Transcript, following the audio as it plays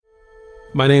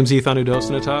My name's Ethan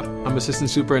Udosinata. I'm Assistant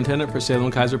Superintendent for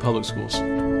Salem-Keizer Public Schools.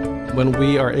 When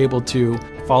we are able to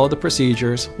follow the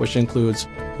procedures, which includes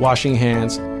washing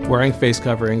hands, wearing face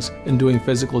coverings, and doing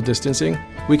physical distancing,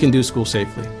 we can do school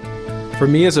safely. For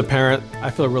me as a parent,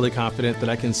 I feel really confident that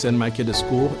I can send my kid to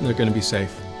school and they're going to be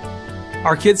safe.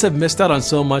 Our kids have missed out on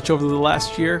so much over the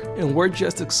last year, and we're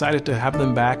just excited to have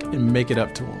them back and make it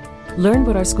up to them. Learn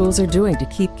what our schools are doing to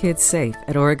keep kids safe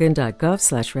at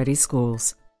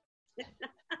oregon.gov/readyschools.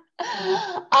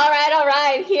 All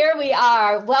right. Here we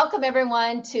are. Welcome,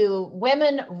 everyone, to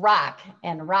Women Rock.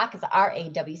 And ROCK is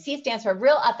RAWC, stands for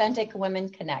Real Authentic Women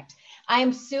Connect. I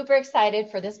am super excited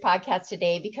for this podcast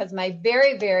today because my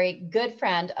very, very good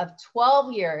friend of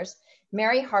 12 years,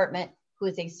 Mary Hartman, who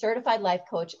is a certified life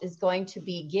coach, is going to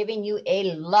be giving you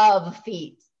a love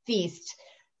feast.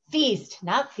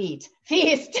 Not feet,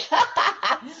 feast.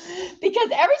 Because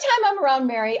every time I'm around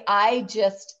Mary,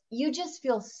 you just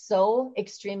feel so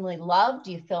extremely loved.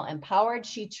 You feel empowered.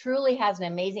 She truly has an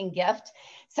amazing gift.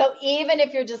 So even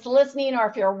if you're just listening or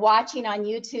if you're watching on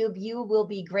YouTube, you will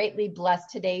be greatly blessed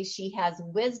today. She has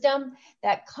wisdom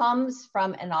that comes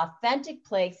from an authentic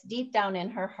place deep down in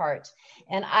her heart.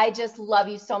 And I just love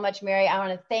you so much, Mary. I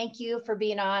want to thank you for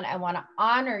being on. I want to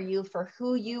honor you for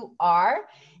who you are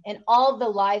and all the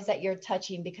lives that you're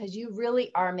touching, because you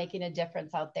really are making a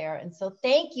difference out there. And so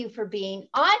thank you for being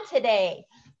on today.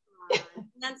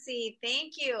 Nancy,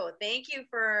 thank you. Thank you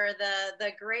for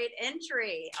the great intro.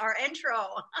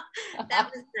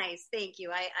 That was nice. Thank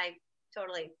you. I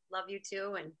totally love you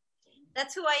too. And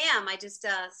that's who I am. I just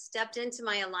stepped into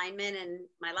my alignment, and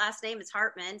my last name is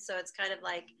Hartman. So it's kind of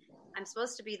like I'm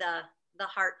supposed to be the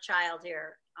heart child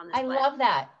here on this planet. Love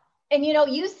that. And you know,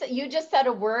 you just said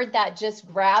a word that just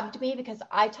grabbed me, because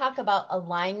I talk about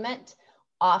alignment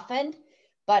often.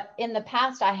 But in the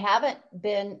past, I haven't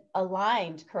been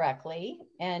aligned correctly.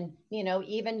 And, you know,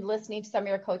 even listening to some of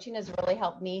your coaching has really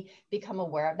helped me become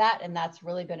aware of that. And that's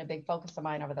really been a big focus of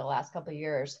mine over the last couple of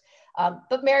years.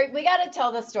 But Mary, we got to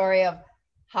tell the story of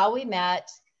how we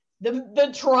met,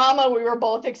 the trauma we were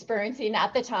both experiencing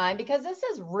at the time, because this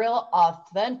is real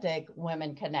authentic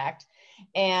Women Connect.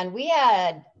 And we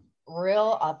had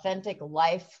real authentic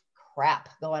life crap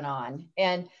going on.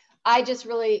 And I just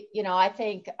really, you know,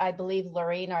 I believe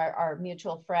Lorraine, our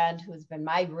mutual friend, who's been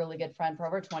my really good friend for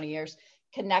over 20 years,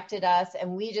 connected us,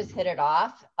 and we just hit it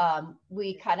off.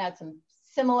 We kind of had some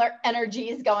similar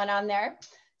energies going on there.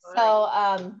 So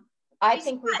I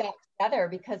think we got together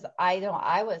because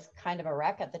I was kind of a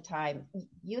wreck at the time.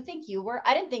 You think you were?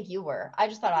 I didn't think you were. I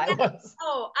just thought I was.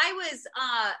 Oh, I was,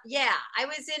 I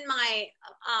was in my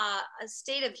a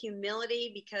state of humility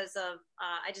because of,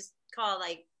 I just call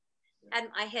like, and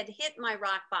I had hit my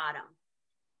rock bottom,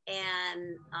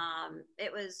 and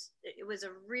it was a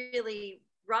really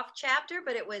rough chapter,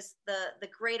 but it was the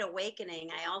great awakening,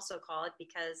 I also call it,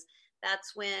 because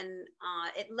that's when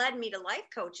it led me to life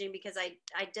coaching, because I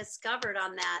discovered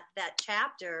on that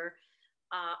chapter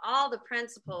all the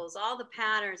principles, all the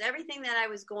patterns, everything that I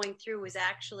was going through was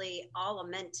actually all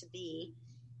meant to be.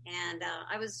 And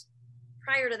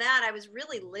prior to that, I was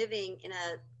really living in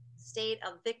a state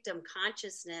of victim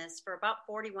consciousness for about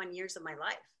 41 years of my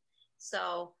life.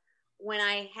 So when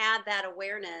I had that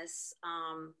awareness,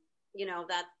 you know,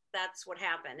 that's what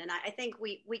happened. And I think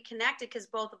we connected because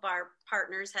both of our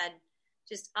partners had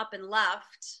just up and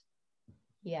left.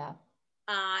 Yeah.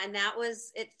 And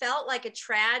it felt like a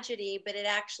tragedy, but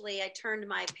I turned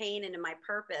my pain into my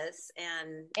purpose.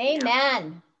 And amen. You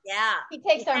know, yeah. He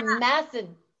takes our mess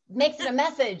and makes it a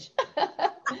message.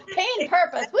 Pain,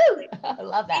 purpose. Woo! I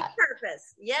love that. Pain,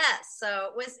 purpose. Yes.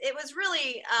 So it was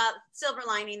really silver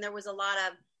lining. There was a lot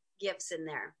of gifts in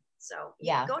there. So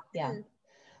yeah. Go yeah.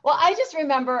 Well, I just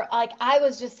remember, like, I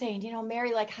was just saying, you know,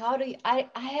 Mary, like, I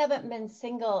haven't been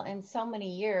single in so many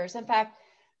years. In fact,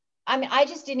 I mean, I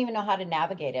just didn't even know how to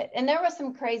navigate it. And there was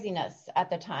some craziness at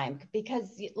the time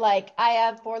because, like, I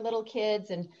have 4 little kids,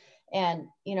 and,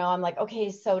 you know, I'm like, okay,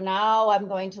 so now I'm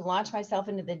going to launch myself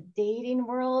into the dating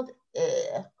world.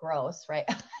 Ugh, gross, right?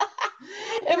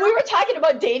 And we were talking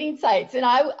about dating sites, and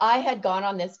I had gone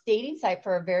on this dating site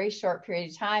for a very short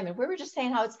period of time, and we were just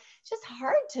saying how it's just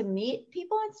hard to meet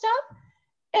people and stuff.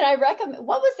 And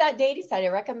what was that dating site? I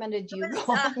recommended you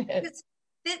go on it. It's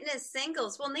Fitness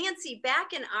Singles. Well, Nancy,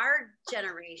 back in our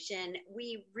generation,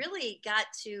 we really got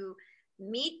to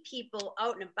meet people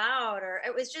out and about, or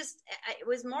it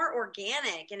was more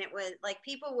organic, and it was like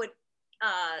people would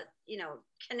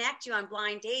connect you on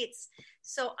blind dates.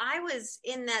 So I was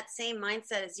in that same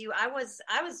mindset as you. I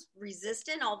was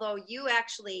resistant, although you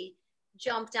actually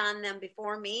jumped on them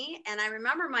before me. And I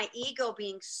remember my ego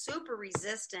being super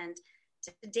resistant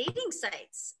to dating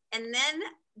sites. And then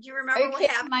do you Are remember you what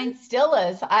kidding? happened? Mine still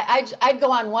is. I'd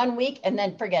go on 1 week and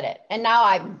then forget it. And now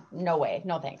I'm no way,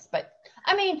 no thanks. But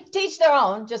I mean, to each their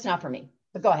own, just not for me.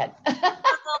 But go ahead. Well,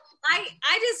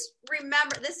 I just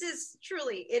remember, this is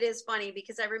truly, it is funny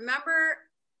because I remember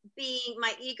being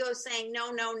my ego saying, no,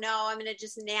 I'm going to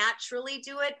just naturally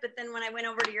do it. But then when I went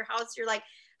over to your house, you're like,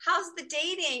 how's the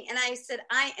dating? And I said,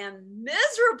 I am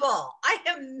miserable.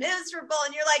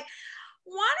 And you're like,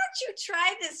 why don't you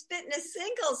try this fitness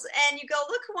singles? And you go,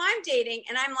 look who I'm dating.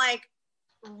 And I'm like,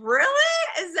 really?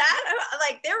 Is that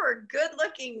like, there were good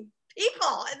looking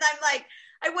people. And I'm like,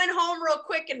 I went home real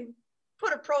quick and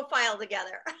put a profile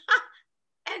together.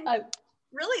 And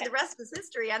really the rest is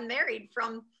history. I'm married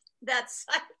from that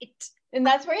site. And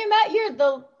that's where you met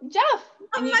Jeff.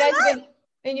 And you guys have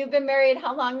you've been married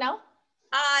how long now?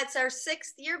 It's our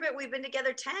 6th year, but we've been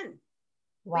together 10.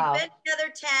 Wow. We've been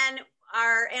together 10.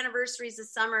 Our anniversary is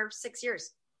this summer, 6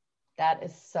 years. That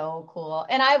is so cool.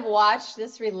 And I've watched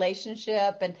this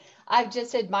relationship and I've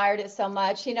just admired it so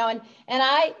much, and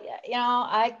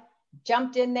I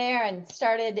jumped in there and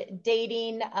started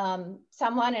dating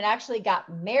someone and actually got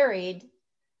married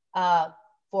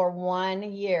for 1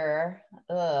 year.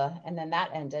 And then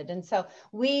that ended. And so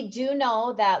we do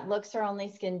know that looks are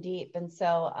only skin deep. And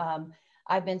so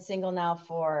I've been single now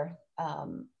for,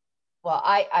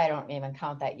 I don't even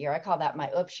count that year. I call that my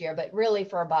oops year, but really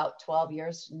for about 12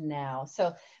 years now.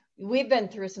 So we've been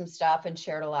through some stuff and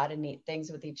shared a lot of neat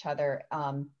things with each other.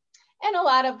 And a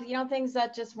lot of, things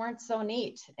that just weren't so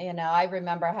neat. I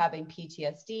remember having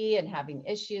PTSD and having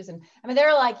issues. And I mean, there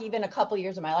are like even a couple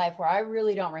years of my life where I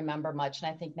really don't remember much.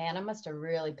 And I think, man, I must have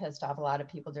really pissed off a lot of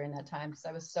people during that time because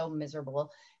I was so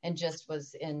miserable and just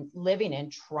was living in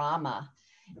trauma.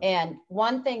 And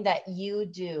one thing that you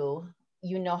do,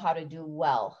 you know how to do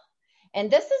well. And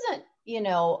this isn't,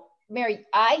 Mary,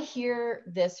 I hear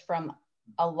this from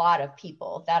a lot of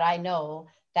people that I know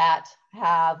that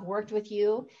have worked with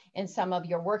you in some of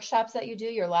your workshops that you do,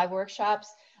 your live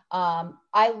workshops.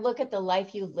 I look at the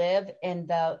life you live and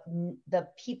the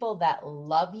people that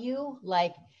love you,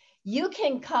 like you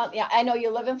can come. Yeah, I know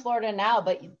you live in Florida now,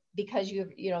 but because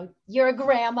you're a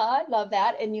grandma, I love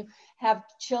that. And you have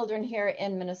children here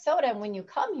in Minnesota. And when you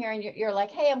come here and you're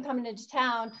like, hey, I'm coming into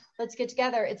town, let's get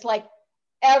together. It's like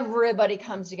everybody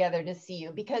comes together to see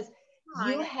you because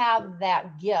you have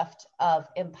that gift of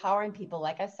empowering people,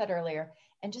 like I said earlier,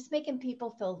 and just making people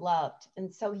feel loved.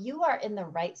 And so you are in the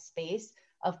right space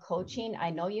of coaching. I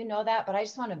know you know that, but I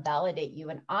just want to validate you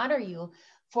and honor you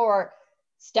for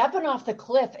stepping off the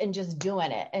cliff and just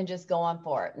doing it and just going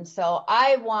for it. And so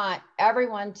I want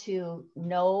everyone to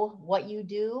know what you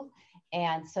do.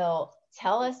 And so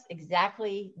tell us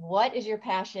exactly what is your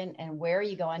passion and where are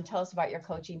you going? Tell us about your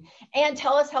coaching and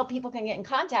tell us how people can get in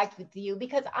contact with you,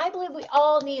 because I believe we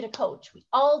all need a coach. We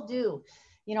all do.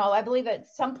 I believe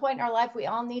at some point in our life, we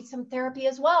all need some therapy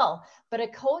as well, but a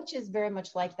coach is very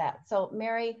much like that. So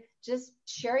Mary, just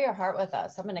share your heart with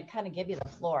us. I'm going to kind of give you the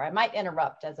floor. I might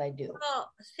interrupt as I do.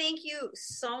 Well, thank you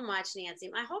so much, Nancy.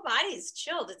 My whole body is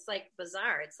chilled. It's like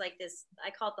bizarre. It's like this,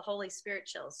 I call it the Holy Spirit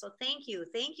chills. So thank you.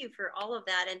 Thank you for all of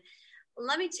that. And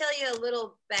let me tell you a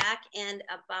little back end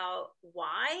about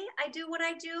why I do what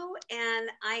I do. And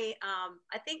I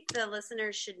think the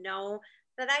listeners should know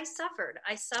that I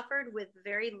suffered with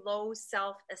very low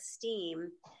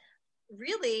self-esteem,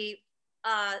 really,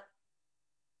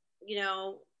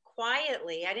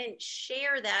 quietly. I didn't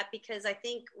share that because I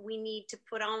think we need to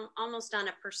put on almost on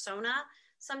a persona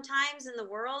sometimes in the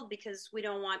world because we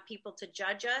don't want people to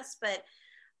judge us. But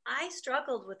I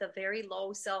struggled with a very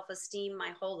low self-esteem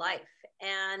my whole life.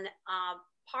 And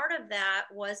part of that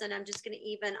was, and I'm just going to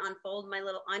even unfold my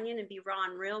little onion and be raw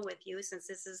and real with you, since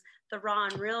this is the raw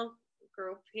and real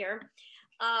group here.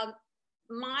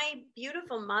 My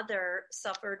beautiful mother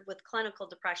suffered with clinical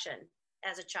depression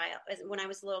as a child, when I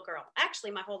was a little girl, actually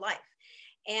my whole life.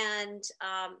 And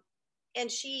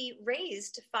she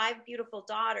raised 5 beautiful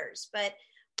daughters. But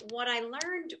what I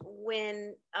learned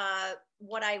when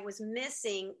what I was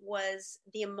missing was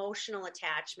the emotional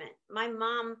attachment. My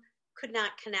mom could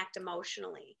not connect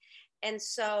emotionally. And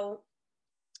so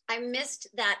I missed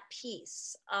that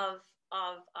piece of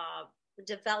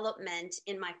development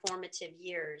in my formative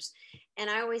years. And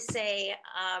I always say,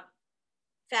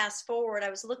 fast forward, I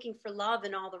was looking for love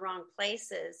in all the wrong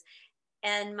places.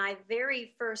 And my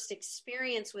very first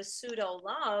experience with pseudo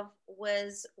love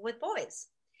was with boys.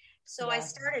 So yes. I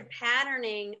started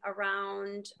patterning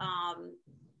around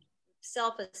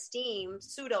self-esteem,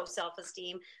 pseudo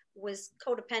self-esteem was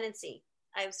codependency.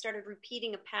 I started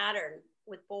repeating a pattern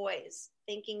with boys,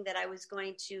 thinking that I was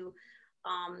going to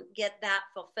get that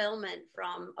fulfillment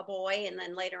from a boy and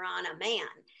then later on a man.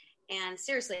 And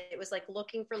seriously, it was like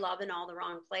looking for love in all the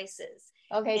wrong places.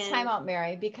 Okay, time out,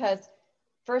 Mary, because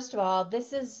first of all,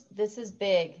 this is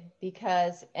big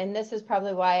because, and this is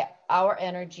probably why our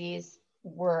energies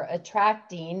were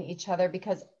attracting each other,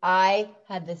 because I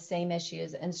had the same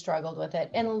issues and struggled with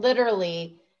it and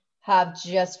literally have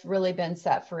just really been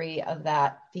set free of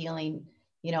that feeling,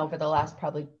 over the last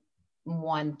probably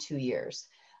 1-2 years.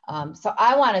 So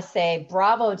I want to say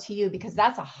bravo to you, because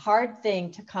that's a hard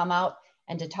thing to come out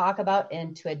and to talk about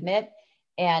and to admit.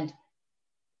 And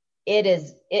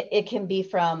it can be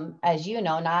from, as you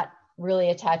know, not really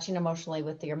attaching emotionally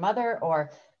with your mother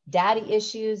or daddy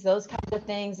issues, those kinds of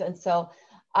things. And so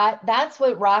that's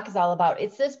what Rock is all about.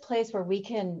 It's this place where we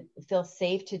can feel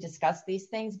safe to discuss these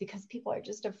things because people are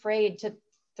just afraid to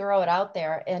throw it out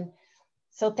there. And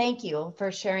so thank you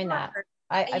for sharing that.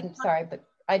 I'm sorry, but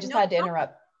I just had to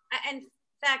interrupt. In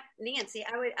fact, Nancy,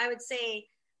 I would say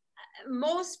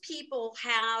most people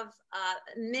have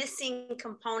missing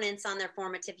components on their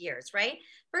formative years, right?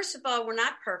 First of all, we're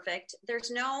not perfect. There's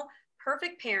no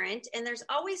perfect parent, and there's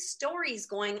always stories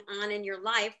going on in your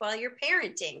life while you're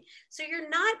parenting. So you're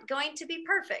not going to be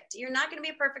perfect. You're not going to be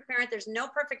a perfect parent. There's no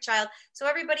perfect child. So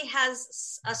everybody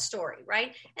has a story,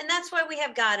 right? And that's why we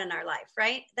have God in our life,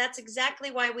 right? That's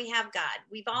exactly why we have God.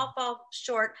 We've all fall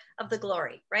short of the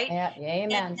glory, right? Yeah,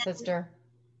 amen, sister.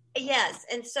 Yes.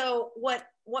 And so what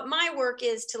my work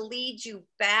is to lead you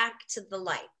back to the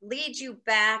light, lead you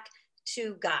back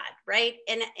to God, right?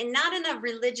 And not in a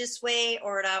religious way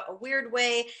or in a weird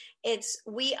way.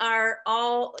 We are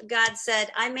all, God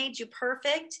said, I made you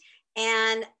perfect.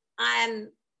 And I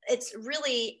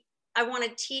want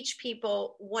to teach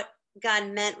people what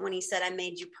God meant when he said, I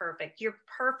made you perfect. You're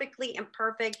perfectly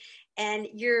imperfect. And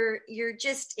you're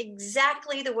just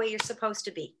exactly the way you're supposed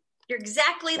to be. You're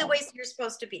exactly the way you're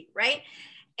supposed to be, right?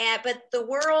 But the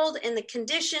world and the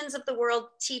conditions of the world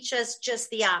teach us just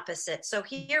the opposite. So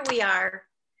here we are,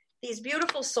 these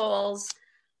beautiful souls,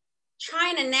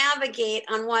 trying to navigate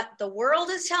on what the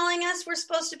world is telling us we're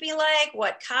supposed to be like,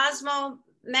 what Cosmo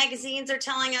magazines are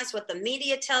telling us, what the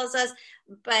media tells us,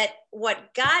 but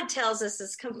what God tells us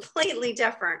is completely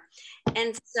different.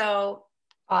 And so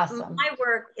awesome. My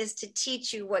work is to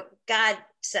teach you what God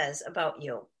says about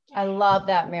you. I love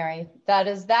that, Mary. That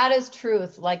is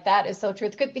truth. Like, that is so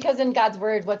truth. Because in God's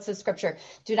word, what's the scripture?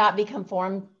 Do not be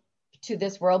conformed to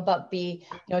this world, but be,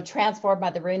 transformed by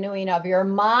the renewing of your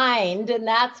mind. And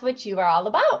that's what you are all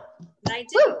about. I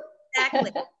do. Woo!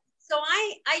 Exactly. So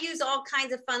I use all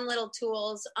kinds of fun little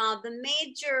tools. The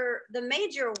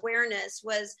major awareness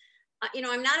was,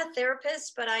 I'm not a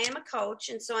therapist, but I am a coach.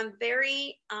 And so I'm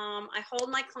very, I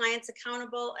hold my clients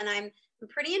accountable, and I'm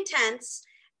pretty intense.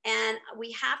 And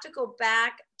we have to go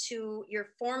back to your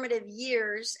formative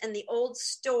years and the old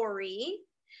story,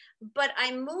 but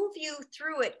I move you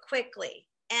through it quickly.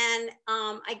 And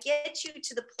I get you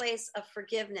to the place of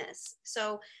forgiveness.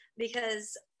 So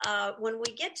because when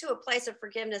we get to a place of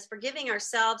forgiveness, forgiving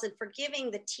ourselves and forgiving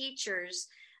the teachers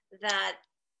that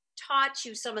taught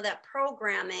you some of that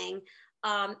programming,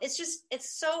 it's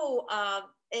so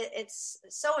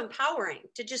empowering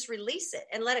to just release it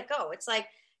and let it go. It's like,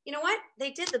 you know what?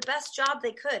 They did the best job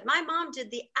they could. My mom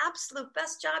did the absolute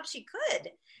best job she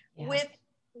could with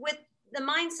the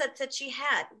mindset that she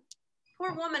had.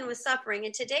 Poor woman was suffering.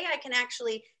 And today I can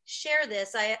actually share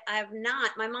this.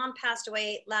 My mom passed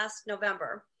away last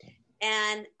November,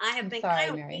 and I have been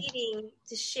waiting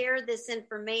to share this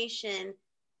information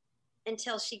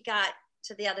until she got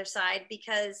to the other side,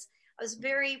 because I was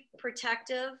very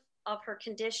protective of her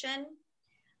condition,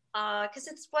 because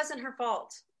it wasn't her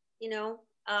fault,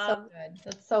 So good.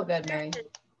 That's so good, Mary.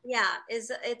 Yeah,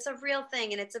 it's a real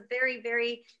thing, and it's a very,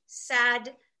 very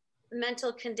sad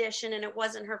mental condition, and it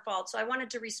wasn't her fault. So I wanted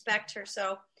to respect her.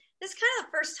 So this is kind of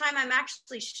the first time I'm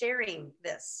actually sharing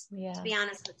this, to be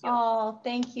honest with you. Oh,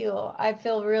 thank you. I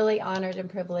feel really honored and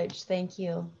privileged. Thank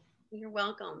you. You're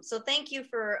welcome. So thank you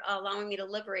for allowing me to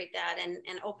liberate that and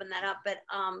open that up. But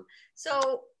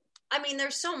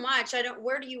there's so much.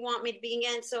 where do you want me to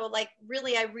begin? So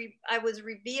really, I was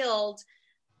revealed.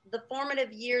 The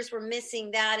formative years were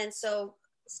missing that. And so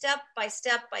step by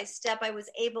step, I was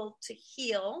able to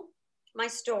heal my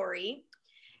story.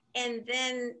 And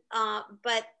then,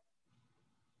 but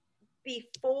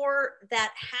before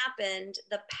that happened,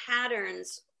 the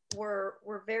patterns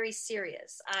were very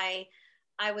serious.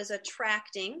 I was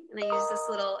attracting, and I use this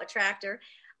little attractor.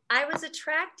 I was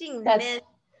attracting men.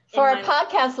 For our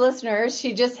podcast listeners,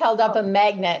 she just held up a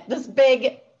magnet, this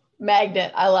big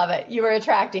magnet. I love it. You were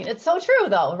attracting. It's so true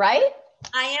though, right?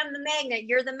 I am the magnet.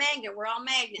 You're the magnet. We're all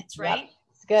magnets, right? Yep.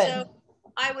 It's good. So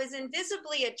I was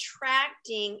invisibly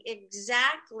attracting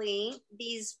exactly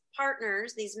these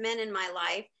partners, these men in my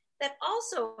life that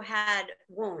also had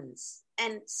wounds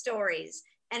and stories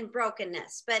and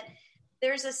brokenness. But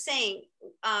there's a saying,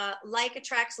 like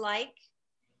attracts like,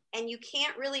 and you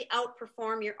can't really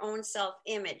outperform your own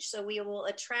self-image. So we will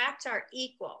attract our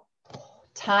equal.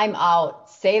 Time out.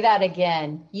 Say that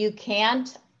again. You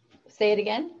can't. Say it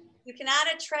again. You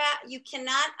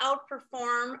cannot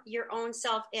outperform your own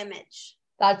self-image.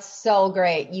 That's so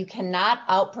great. You cannot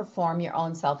outperform your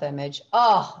own self-image.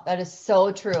 Oh, that is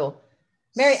so true.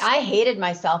 Mary, I hated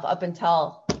myself up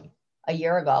until a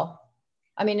year ago.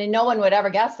 I mean, and no one would ever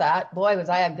guess that. Boy, was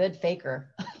I a good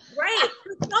faker. Right.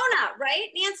 Persona, right,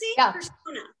 Nancy? Yeah.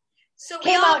 Persona. So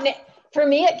for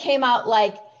me, it came out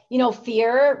like,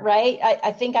 fear, right?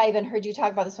 I think I even heard you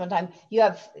talk about this one time.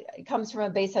 It comes from a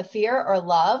base of fear or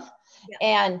love. Yeah.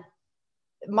 And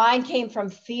mine came from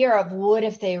fear of what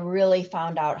if they really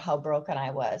found out how broken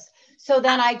I was. So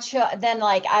then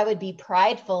I would be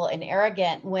prideful and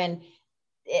arrogant when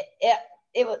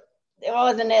it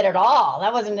wasn't it at all.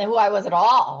 That wasn't who I was at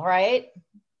all, right?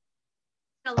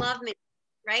 Love me,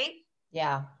 right?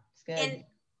 Yeah, it's good. And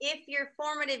if your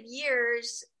formative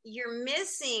years, you're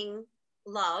missing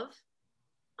love,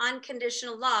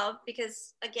 unconditional love,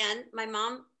 because again, my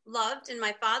mom loved and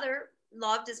my father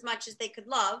loved as much as they could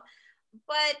love,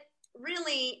 but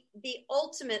really the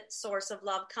ultimate source of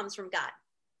love comes from God.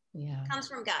 Yeah. Comes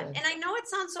from God. Good. And I know it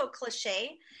sounds so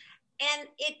cliche, and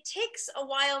it takes a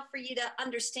while for you to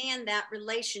understand that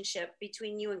relationship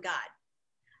between you and God.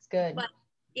 It's good. But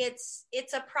it's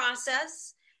a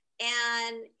process,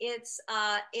 and it's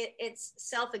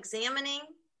self-examining.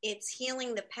 It's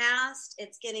healing the past.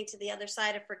 It's getting to the other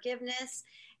side of forgiveness.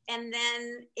 And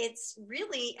then it's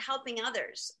really helping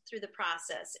others through the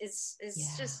process. It's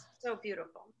just so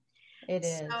beautiful. It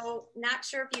is. So not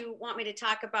sure if you want me to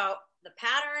talk about the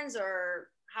patterns or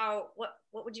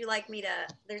what would you like me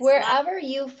to? Wherever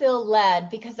you feel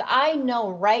led, because I know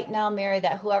right now, Mary,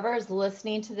 that whoever is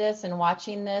listening to this and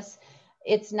watching this,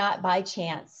 it's not by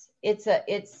chance.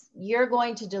 You're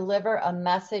going to deliver a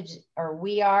message, or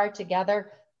we are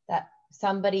together, that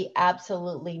somebody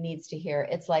absolutely needs to hear.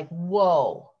 It's like,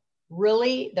 whoa,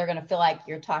 really? They're going to feel like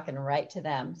you're talking right to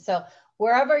them. So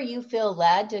wherever you feel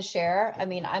led to share, I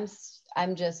mean,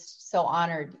 I'm just so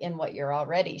honored in what you're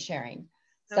already sharing.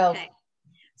 So, okay.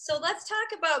 So let's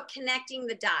talk about connecting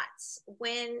the dots.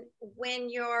 When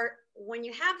you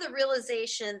have the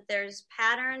realization there's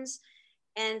patterns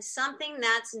and something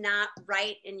that's not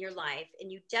right in your life, and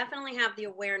you definitely have the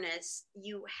awareness,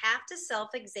 you have to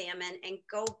self-examine and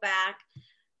go back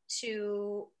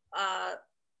to,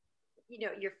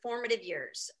 your formative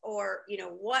years, or,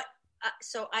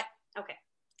 okay,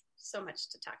 so much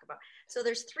to talk about. So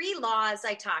there's 3 laws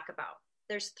I talk about.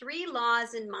 There's 3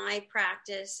 laws in my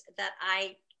practice that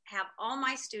I have all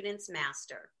my students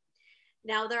master.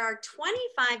 Now, there are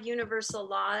 25 universal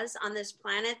laws on this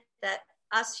planet that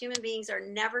us human beings are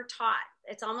never taught.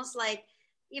 It's almost like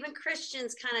even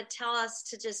Christians kind of tell us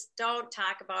to just don't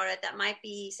talk about it. That might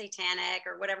be satanic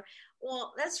or whatever.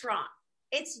 Well, that's wrong.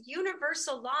 It's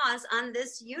universal laws on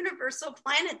this universal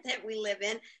planet that we live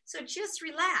in. So just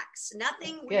relax.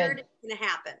 Nothing weird is going to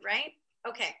happen, right?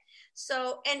 Okay.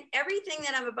 So, and everything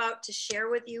that I'm about to share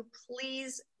with you,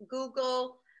 please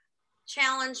Google,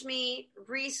 challenge me,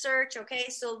 research. Okay.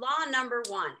 So law number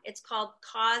 1, it's called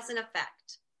cause and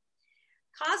effect.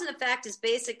 Cause and effect is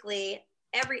basically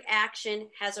every action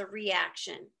has a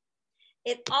reaction.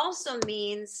 It also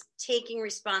means taking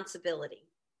responsibility.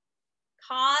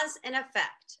 Cause and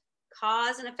effect.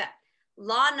 Cause and effect.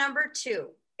 Law number 2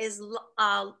 is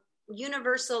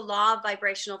universal law of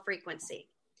vibrational frequency.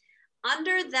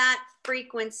 Under that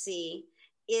frequency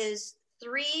is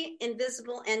 3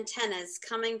 invisible antennas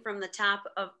coming from the top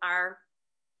of our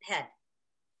head.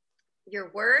 Your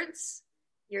words,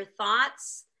 your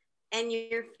thoughts, and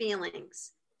your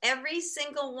feelings. Every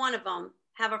single one of them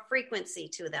have a frequency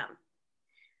to them.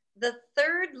 The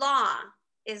 3rd law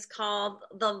is called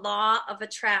the law of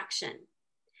attraction.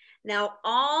 Now,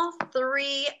 all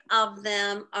 3 of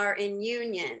them are in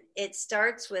union. It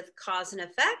starts with cause and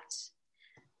effect,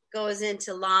 goes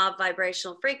into law of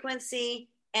vibrational frequency,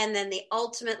 and then the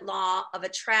ultimate law of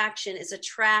attraction is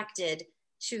attracted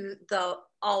to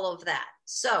all of that.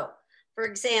 So, for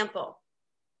example,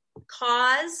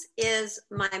 cause is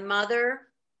my mother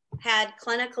had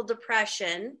clinical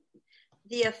depression.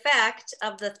 The effect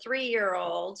of the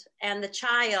 3-year-old and the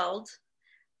child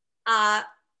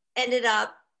ended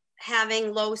up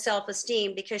having low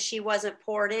self-esteem because she wasn't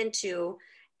poured into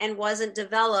and wasn't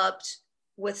developed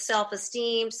with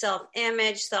self-esteem,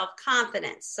 self-image,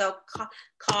 self-confidence. So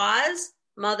cause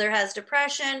Mother has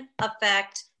depression,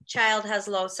 affect, child has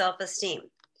low self-esteem.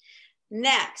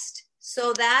 Next,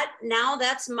 so that now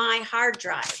that's my hard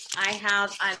drive.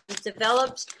 I've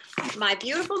developed, my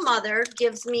beautiful mother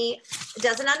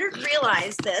doesn't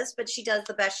realize this, but she does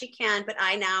the best she can. But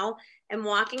I now am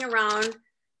walking around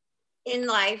in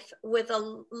life with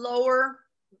a lower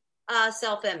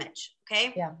self-image.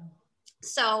 Okay. Yeah.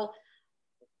 So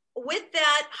with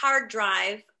that hard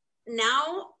drive,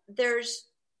 now there's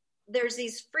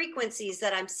these frequencies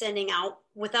that I'm sending out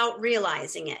without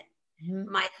realizing it.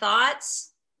 Mm-hmm. My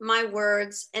thoughts, my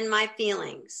words, and my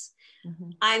feelings. Mm-hmm.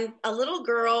 I'm a little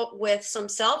girl with some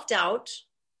self-doubt.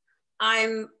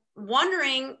 I'm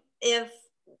wondering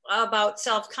about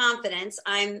self-confidence.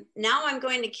 I'm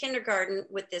going to kindergarten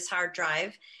with this hard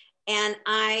drive, and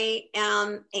I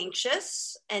am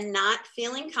anxious and not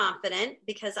feeling confident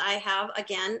because I have,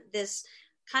 again, this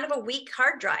kind of a weak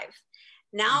hard drive.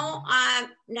 Now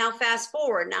fast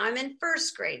forward. Now I'm in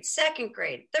first grade, second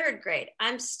grade, third grade.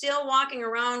 I'm still walking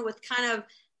around with kind of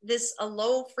a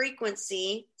low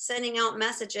frequency, sending out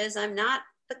messages. I'm not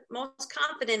the most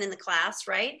confident in the class,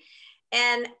 right?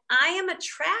 And I am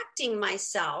attracting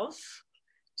myself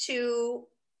to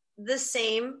the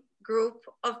same group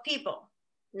of people,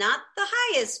 not the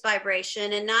highest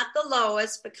vibration and not the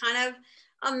lowest, but kind of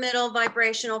a middle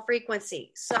vibrational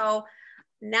frequency. So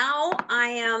now I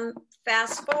am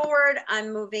fast forward.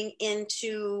 I'm moving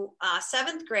into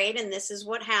seventh grade, and this is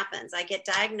what happens. I get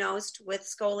diagnosed with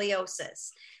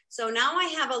scoliosis. So now I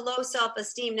have a low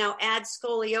self-esteem. Now add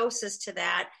scoliosis to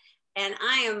that, and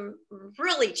I am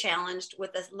really challenged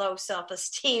with a low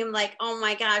self-esteem. Like, oh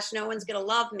my gosh, no one's going to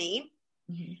love me.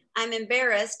 Mm-hmm. I'm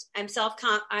embarrassed. I'm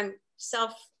self-conscious.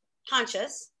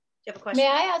 Do you have a question? May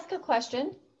I ask a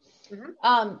question?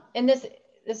 Mm-hmm. And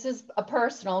this is a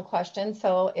personal question,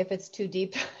 so if it's too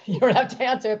deep, you don't have to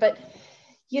answer it. But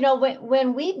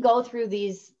when we go through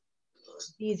these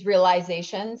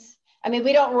realizations, I mean,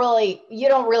 you don't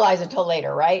realize it till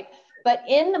later, right? But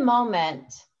in the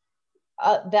moment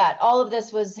that all of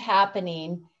this was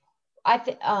happening,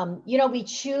 we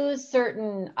choose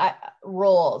certain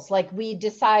roles. Like we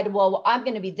decide, well, I'm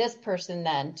going to be this person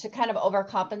then, to kind of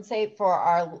overcompensate for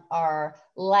our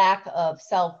lack of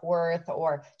self-worth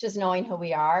or just knowing who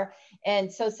we are.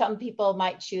 And so some people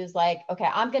might choose like, okay,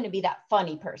 I'm going to be that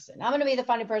funny person. I'm going to be the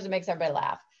funny person that makes everybody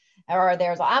laugh. Or I'm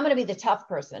going to be the tough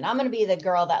person. I'm going to be the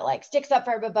girl that like sticks up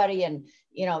for everybody and,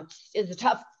 is a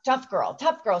tough girl.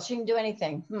 She can do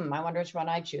anything. I wonder which one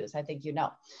I choose. I think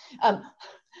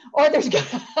or there's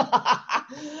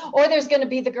going to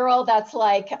be the girl that's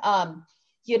like,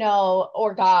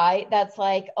 or guy that's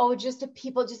like, oh,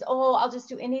 I'll just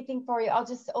do anything for you. I'll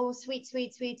just,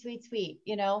 sweet.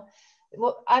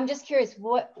 Well, I'm just curious,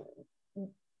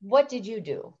 what did you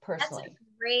do personally? That's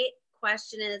a great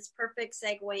question, and it's perfect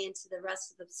segue into the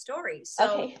rest of the story.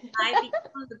 So okay.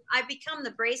 I become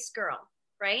the brace girl,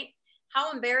 right?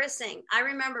 How embarrassing. I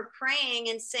remember praying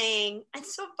and saying,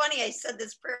 it's so funny, I said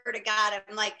this prayer to God.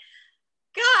 I'm like,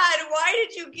 God, why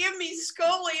did you give me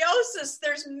scoliosis?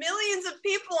 There's millions of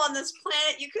people on this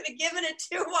planet you could have given it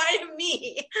to. Why to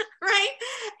me? Right?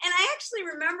 And I actually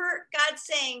remember God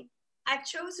saying, I've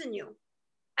chosen you.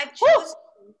 I've chosen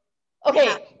you.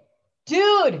 Okay,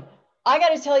 dude, I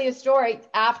got to tell you a story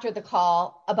after the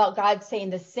call about God saying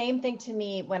the same thing to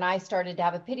me when I started to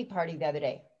have a pity party the other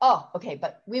day. Oh, okay.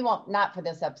 But we won't, not for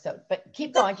this episode, but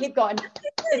keep going. It's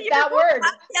that word.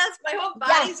 Yes. My whole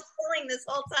body's feeling this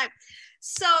whole time.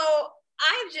 So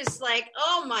I'm just like,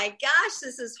 oh my gosh,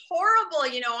 this is horrible.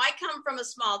 I come from a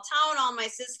small town. All my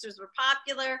sisters were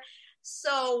popular.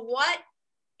 So what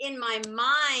in my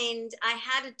mind, I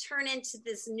had to turn into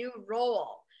this new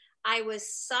role. I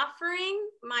was suffering.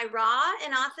 My raw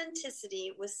and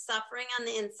authenticity was suffering on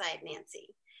the inside,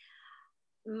 Nancy.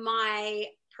 My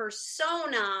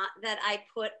persona that I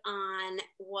put on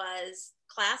was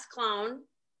class clown,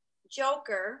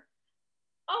 joker.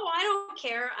 Oh, I don't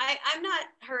care. I'm not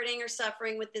hurting or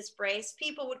suffering with this brace.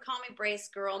 People would call me brace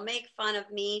girl, make fun of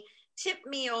me, tip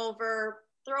me over,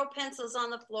 throw pencils on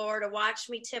the floor to watch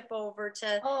me tip over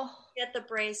to get the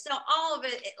brace. No, all of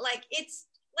it, it's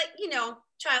like,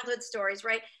 childhood stories,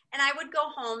 right? And I would go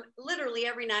home literally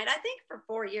every night. I think for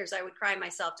 4 years, I would cry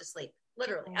myself to sleep.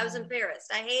 Literally. I was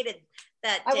embarrassed. I hated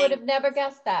that. I would have never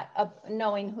guessed that,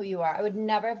 knowing who you are. I would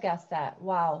never have guessed that.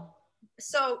 Wow.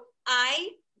 So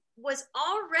I was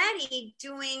already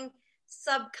doing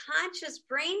subconscious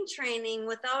brain training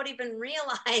without even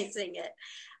realizing it.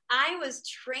 I was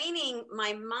training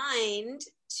my mind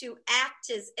to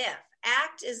act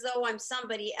as though I'm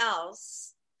somebody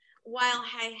else, while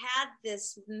I had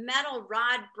this metal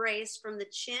rod brace from the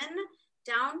chin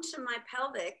down to my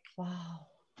pelvic. Wow.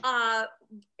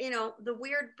 The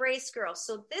weird brace girl.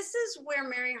 So this is where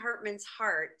Mary Hartman's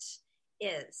heart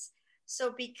is.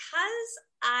 So because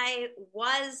I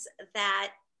was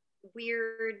that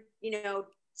weird,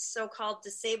 so-called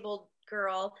disabled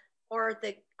girl, or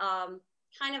the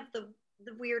kind of the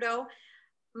weirdo,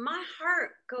 my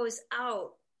heart goes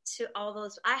out to all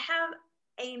those. I have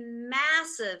a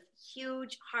massive,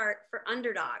 huge heart for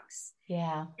underdogs.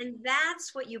 Yeah. And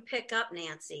that's what you pick up,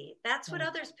 Nancy. That's what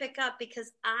others pick up,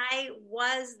 because I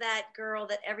was that girl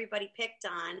that everybody picked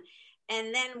on.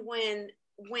 And then when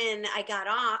I got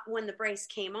off, when the brace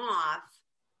came off,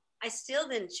 I still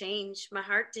didn't change. My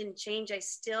heart didn't change. I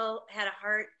still had a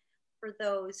heart for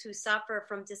those who suffer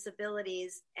from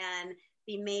disabilities and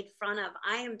be made fun of.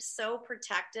 I am so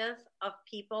protective of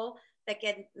people that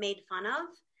get made fun of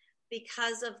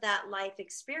because of that life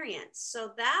experience.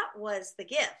 So that was the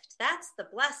gift. That's the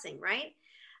blessing, right?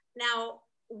 Now,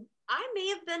 I may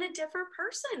have been a different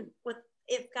person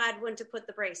if God wouldn't have put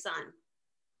the brace on.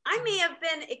 I may have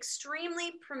been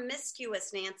extremely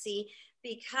promiscuous, Nancy,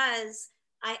 because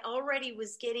I already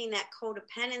was getting that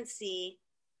codependency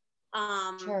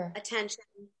attention.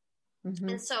 Mm-hmm.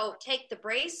 And so take the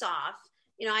brace off.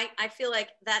 I feel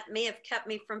like that may have kept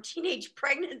me from teenage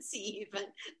pregnancy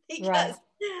even, because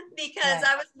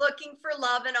I was looking for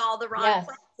love in all the wrong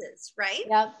places, right?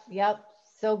 Yep.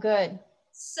 So good.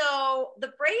 So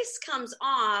the brace comes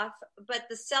off, but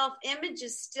the self-image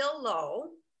is still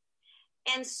low.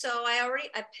 And so I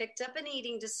picked up an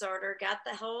eating disorder, got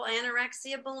the whole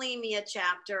anorexia bulimia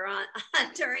chapter on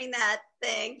during that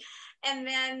thing. And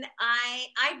then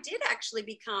I did actually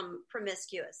become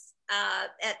promiscuous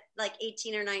at like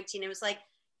 18 or 19. It was like,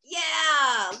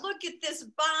 yeah, look at this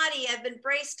body. I've been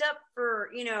braced up for,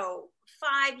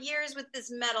 5 years with this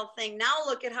metal thing. Now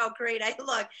look at how great I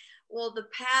look. Well, the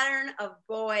pattern of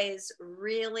boys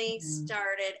really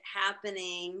started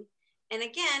happening. And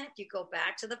again, if you go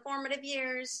back to the formative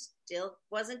years, still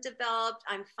wasn't developed.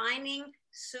 I'm finding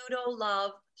pseudo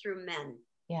love through men.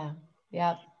 Yeah.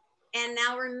 Yep. And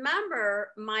now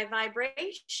remember my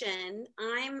vibration,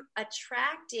 I'm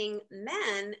attracting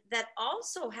men that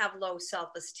also have low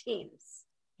self-esteem.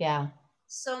 Yeah.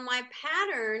 So my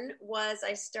pattern was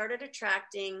I started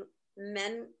attracting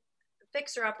men,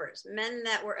 fixer-uppers, men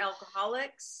that were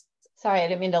alcoholics. Sorry, I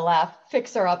didn't mean to laugh.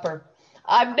 Fixer-upper.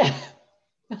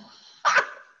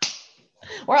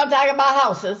 We're not talking about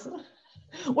houses.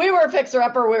 We were a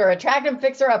fixer-upper. We were attracting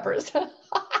fixer-uppers.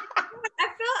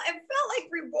 It felt like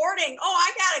rewarding. Oh,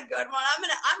 I got a good one.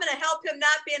 I'm gonna help him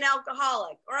not be an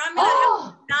alcoholic, or I'm gonna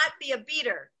help him not be a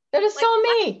beater. That is so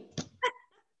me.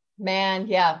 Man,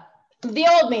 yeah. The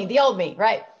old me,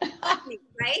 right?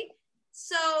 Right?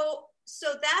 So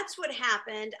that's what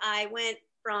happened. I went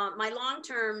from my long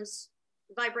terms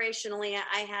vibrationally.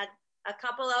 I had a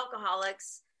couple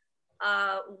alcoholics.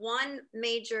 One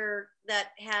major that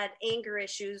had anger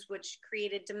issues, which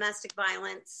created domestic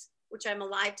violence, which I'm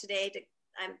alive today.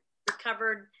 I'm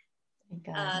recovered,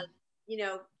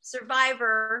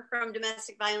 survivor from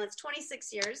domestic violence,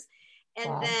 26 years,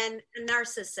 and then a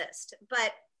narcissist.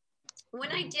 But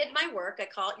when I did my work, I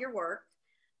call it your work.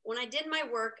 When I did my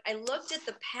work, I looked at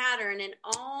the pattern, and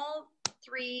all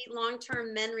 3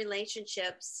 long-term men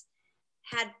relationships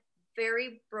had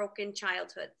very broken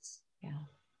childhoods. Yeah.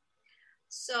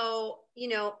 So,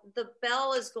 the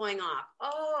bell is going off.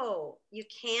 Oh, you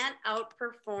can't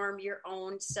outperform your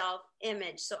own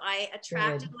self-image. So I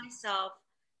attracted myself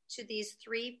to these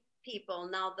 3 people.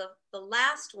 Now, the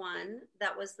last one,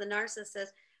 that was the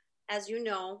narcissist, as you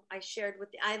know, I shared with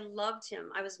you, I loved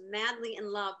him. I was madly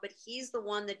in love, but he's the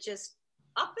one that just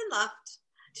up and left.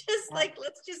 Just like,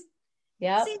 let's just see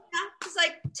that. It's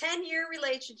like 10-year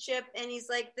relationship. And he's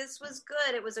like, this was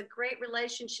good. It was a great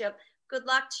relationship. Good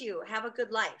luck to you. Have a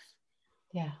good life.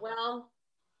 Yeah. Well,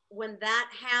 when that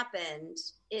happened,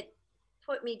 it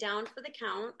put me down for the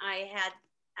count. I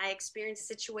experienced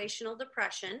situational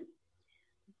depression,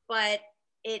 but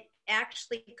it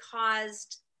actually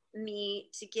caused me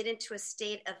to get into a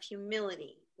state of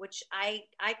humility, which I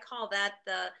call that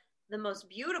the most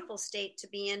beautiful state to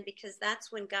be in, because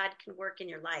that's when God can work in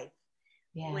your life.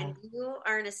 Yeah. When you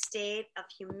are in a state of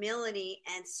humility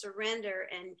and surrender,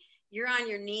 and you're on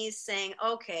your knees saying,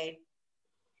 okay,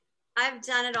 I've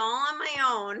done it all on my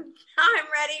own. I'm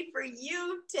ready for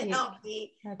you to help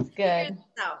me. That's good.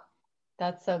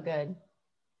 That's so good.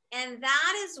 And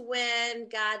that is when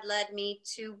God led me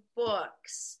to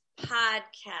books,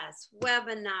 podcasts,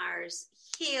 webinars,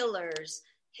 healers,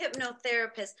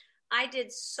 hypnotherapists. I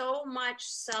did so much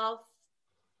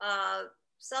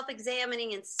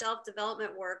self-examining and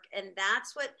self-development work. And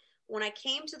that's what when I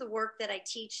came to the work that I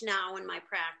teach now in my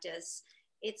practice,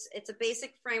 it's a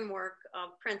basic framework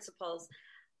of principles.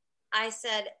 I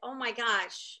said, oh my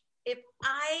gosh, if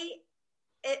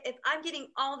I'm getting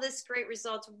all this great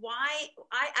results, why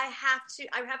I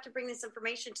have to bring this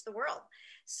information to the world.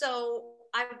 So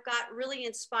I got really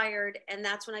inspired, and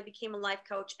that's when I became a life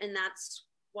coach. And that's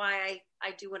why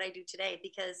I do what I do today,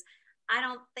 because I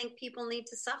don't think people need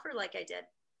to suffer like I did.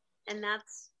 And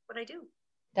that's what I do.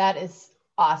 That is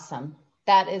awesome.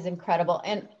 That is incredible.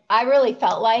 And I really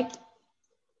felt like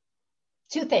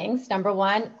two things. Number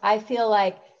one, I feel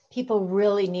like people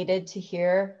really needed to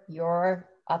hear your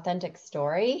authentic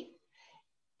story.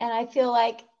 And I feel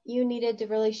like you needed to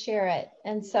really share it.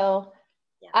 And so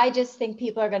I just think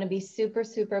people are going to be super,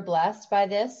 super blessed by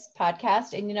this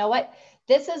podcast. And you know what?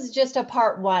 This is just a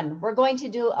part one. We're going to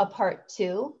do a part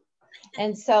two.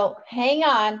 And so hang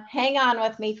on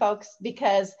with me, folks,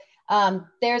 because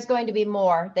there's going to be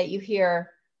more that you hear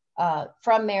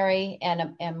from Mary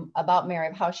and about Mary,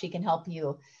 of how she can help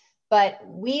you. But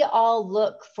we all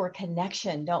look for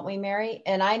connection, don't we, Mary?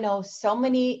 And I know so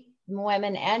many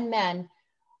women and men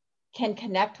can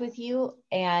connect with you,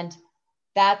 and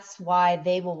that's why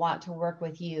they will want to work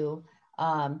with you,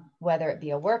 whether it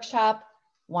be a workshop,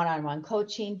 one-on-one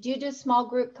coaching. Do you do small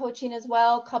group coaching as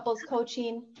well, couples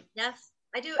coaching? Yes,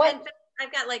 I do. And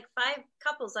I've got like 5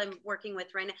 couples I'm working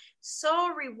with right now.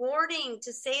 So rewarding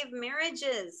to save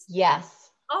marriages.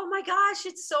 Yes. Oh my gosh,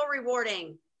 it's so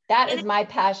rewarding. That is my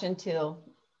passion too.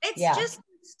 It's just a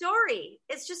story.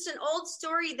 It's just an old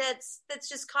story that's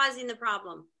just causing the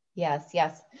problem. Yes.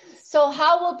 So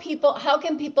how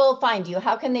can people find you?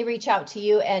 How can they reach out to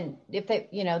you? And if they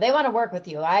want to work with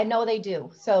you, I know they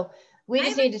do. So we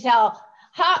just need to tell,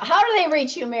 how do they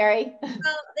reach you, Mary?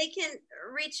 Well, they can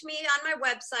reach me on my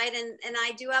website, and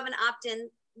I do have an opt-in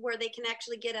where they can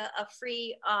actually get a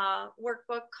free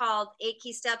workbook called 8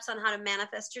 Key Steps on How to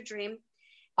Manifest Your Dream.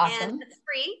 Awesome. And it's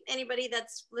free. Anybody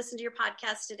that's listened to your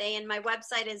podcast today. And my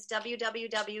website is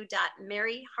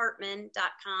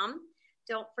www.maryhartman.com.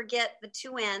 Don't forget the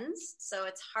 2 N's. So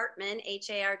it's Hartman,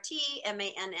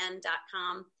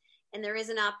 HARTMANN.com. And there is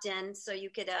an opt-in, so you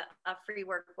get a free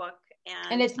workbook.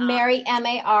 And it's Mary,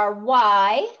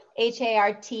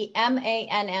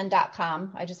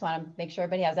 MaryHartmann.com. I just want to make sure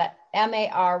everybody has that.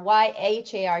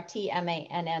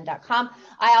 MaryHartmann.com.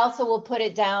 I also will put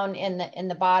it down in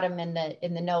the bottom in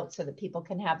the notes so that people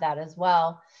can have that as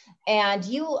well. And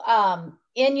you,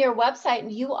 in your website,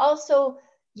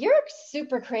 you're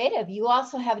super creative. You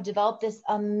also have developed this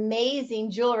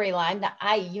amazing jewelry line that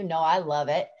I love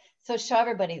it. So show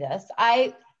everybody this.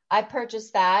 I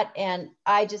purchased that, and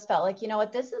I just felt like, you know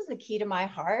what, this is the key to my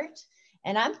heart,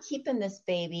 and I'm keeping this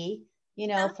baby,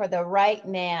 for the right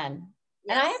man.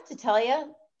 Yes. And I have to tell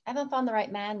you, I haven't found the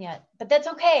right man yet, but that's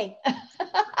okay. I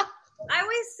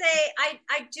always say,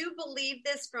 I do believe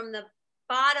this from the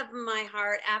bottom of my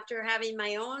heart after having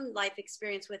my own life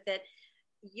experience with it.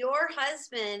 Your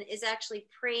husband is actually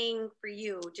praying for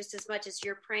you just as much as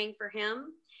you're praying for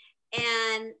him.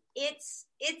 And it's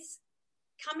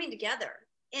coming together.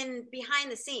 In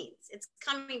behind the scenes, it's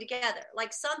coming together.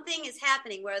 Like something is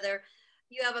happening, whether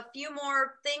you have a few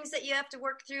more things that you have to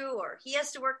work through or he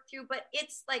has to work through, but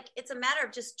it's a matter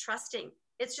of just trusting.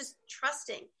 It's just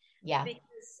trusting. Yeah.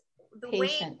 Because the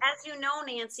way, as you know,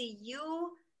 Nancy,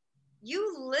 you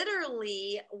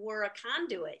literally were a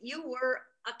conduit. You were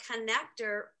a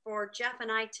connector for Jeff and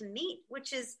I to meet,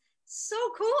 which is so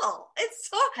cool.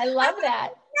 I love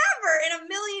that. Never in a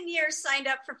million years signed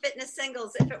up for Fitness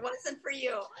Singles if it wasn't for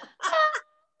you.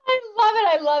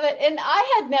 I love it. And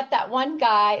I had met that one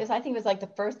guy. I think it was like the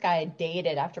first guy I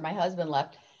dated after my husband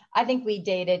left. I think we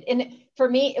dated. And for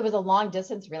me, it was a long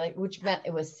distance, really, which meant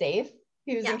it was safe.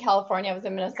 He was in California. I was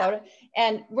in Minnesota. Yeah.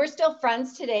 And we're still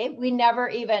friends today. We never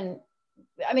even,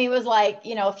 it was like,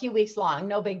 a few weeks long.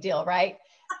 No big deal, right?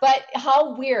 But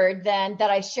how weird then that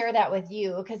I share that with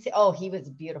you, because he was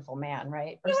a beautiful man,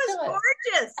 right? He was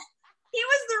gorgeous. He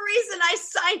was the reason I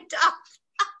signed up.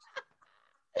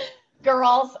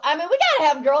 Girls, we got to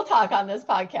have girl talk on this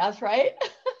podcast, right?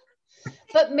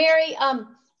 But Mary,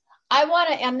 I want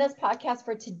to end this podcast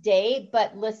for today,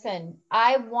 but listen,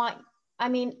 I'm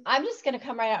just going to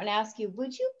come right out and ask you,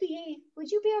 would you be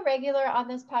a regular on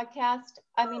this podcast?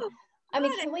 Can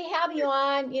we have you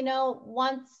on,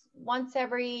 once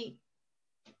every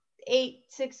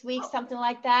 6 weeks, something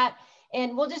like that.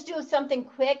 And we'll just do something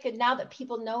quick. And now that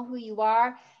people know who you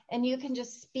are, and you can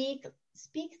just speak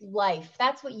life.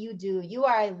 That's what you do. You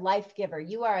are a life giver.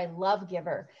 You are a love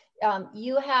giver.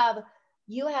 You have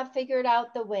figured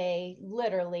out the way,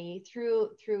 literally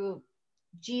through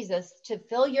Jesus, to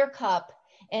fill your cup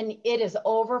and it is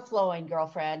overflowing,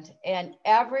 girlfriend. And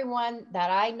everyone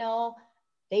that I know,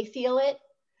 they feel it.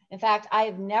 In fact, I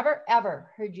have never, ever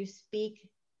heard you speak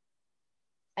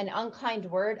an unkind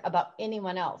word about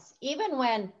anyone else. Even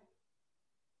when,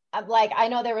 like, I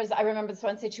remember this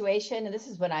one situation, and this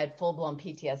is when I had full-blown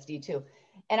PTSD too.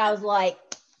 And I was like,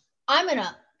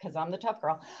 because I'm the tough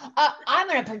girl, I'm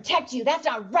going to protect you. That's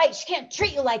not right. She can't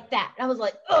treat you like that. And I was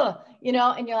like, ugh,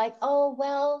 and you're like, oh,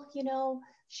 well,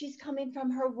 she's coming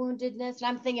from her woundedness. And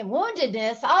I'm thinking,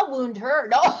 woundedness? I'll wound her.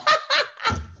 No,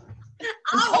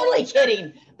 I'm totally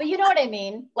kidding. But you know what I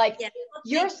mean? Like, yeah,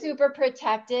 you're super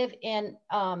protective in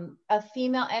a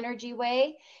female energy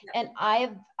way. Yeah. And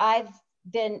I've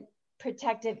been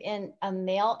protective in a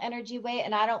male energy way.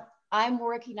 And I'm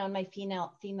working on my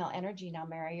female energy now,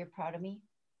 Mary. You're proud of me?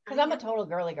 Because I'm a total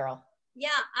girly girl. Yeah,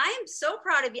 I am so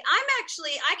proud of you. I'm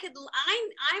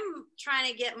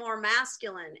trying to get more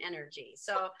masculine energy.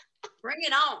 So bring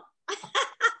it on.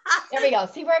 There we go.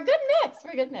 See, we're a good mix.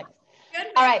 Good mix.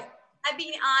 All right. I'd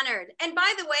be honored. And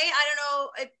by the way, I don't know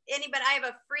if anybody, I have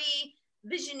a free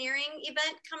visioneering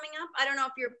event coming up. I don't know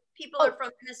if people are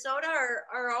from Minnesota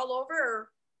or all over. Or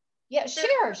yeah,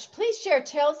 share. Please share.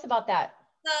 Tell us about that.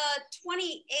 The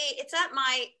 28th,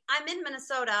 I'm in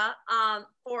Minnesota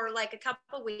for like a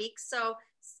couple weeks. So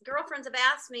girlfriends have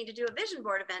asked me to do a vision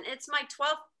board event. It's my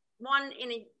 12th one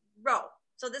in a row.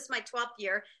 So this is my 12th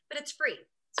year, but it's free.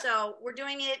 So we're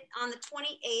doing it on the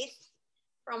 28th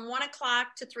from 1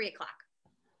 o'clock to 3 o'clock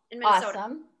in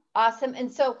Minnesota. Awesome.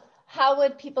 And so how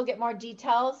would people get more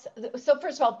details? So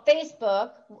first of all,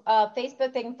 Facebook,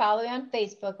 they can follow you on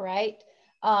Facebook, right?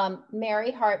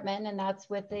 Mary Hartman, and that's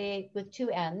with 2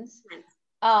 N's.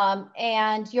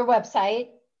 And your website.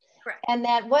 Correct. And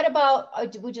then what about,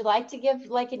 would you like to give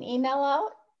like an email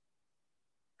out?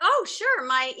 Oh, sure.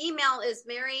 My email is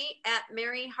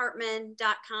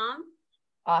mary@maryhartman.com.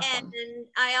 Awesome. And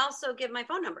I also give my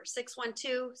phone number,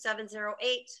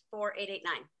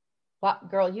 612-708-4889. Wow,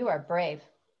 girl, you are brave.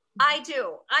 I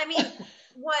do. I mean,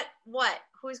 what?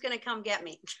 Who's going to come get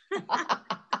me?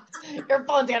 Your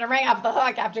phone's going to ring off the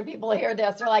hook after people hear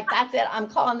this. They're like, that's it. I'm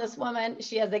calling this woman.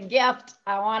 She has a gift.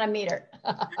 I want to meet her.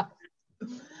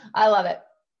 I love it.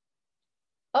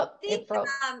 Oh, it broke.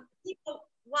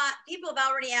 People have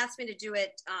already asked me to do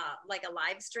it like a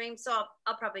live stream. So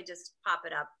I'll probably just pop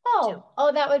it up.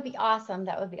 Oh, that would be awesome.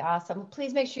 That would be awesome.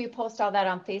 Please make sure you post all that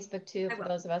on Facebook too, for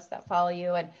those of us that follow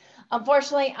you. And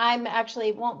unfortunately, I'm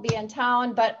actually won't be in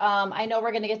town, but I know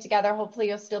we're going to get together. Hopefully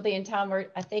you'll still be in town.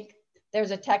 I think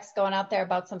there's a text going out there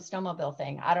about some snowmobile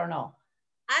thing. I don't know.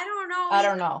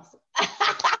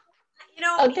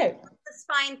 Okay. The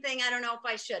spine thing. I don't know if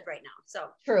I should right now. So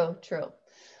True.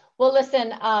 Well,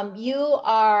 listen, you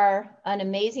are an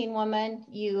amazing woman.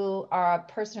 You are a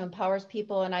person who empowers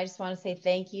people. And I just want to say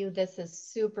thank you. This has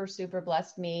super, super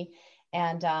blessed me.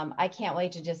 And I can't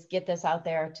wait to just get this out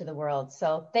there to the world.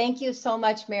 So thank you so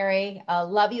much, Mary.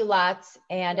 Love you lots.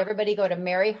 And everybody go to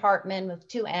maryhartman with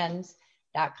 2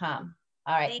 N's.com.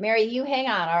 All right, Mary, you hang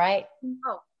on. All right.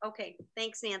 Oh, okay.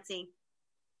 Thanks, Nancy.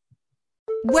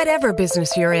 Whatever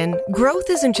business you're in, growth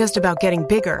isn't just about getting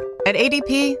bigger. At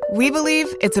ADP, we believe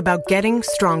it's about getting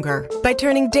stronger by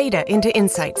turning data into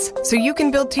insights so you can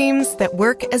build teams that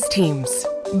work as teams.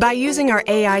 By using our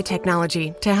AI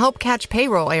technology to help catch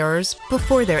payroll errors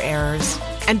before they're errors.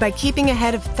 And by keeping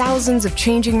ahead of thousands of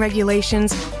changing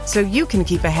regulations so you can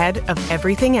keep ahead of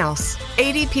everything else.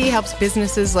 ADP helps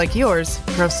businesses like yours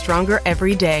grow stronger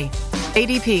every day.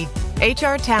 ADP,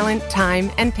 HR talent,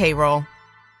 time, and payroll.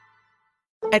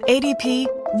 At ADP,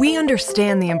 we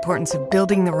understand the importance of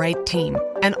building the right team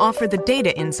and offer the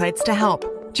data insights to help.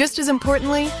 Just as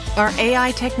importantly, our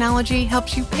AI technology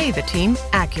helps you pay the team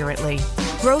accurately.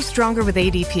 Grow stronger with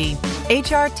ADP,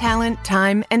 HR talent,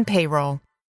 time, and payroll.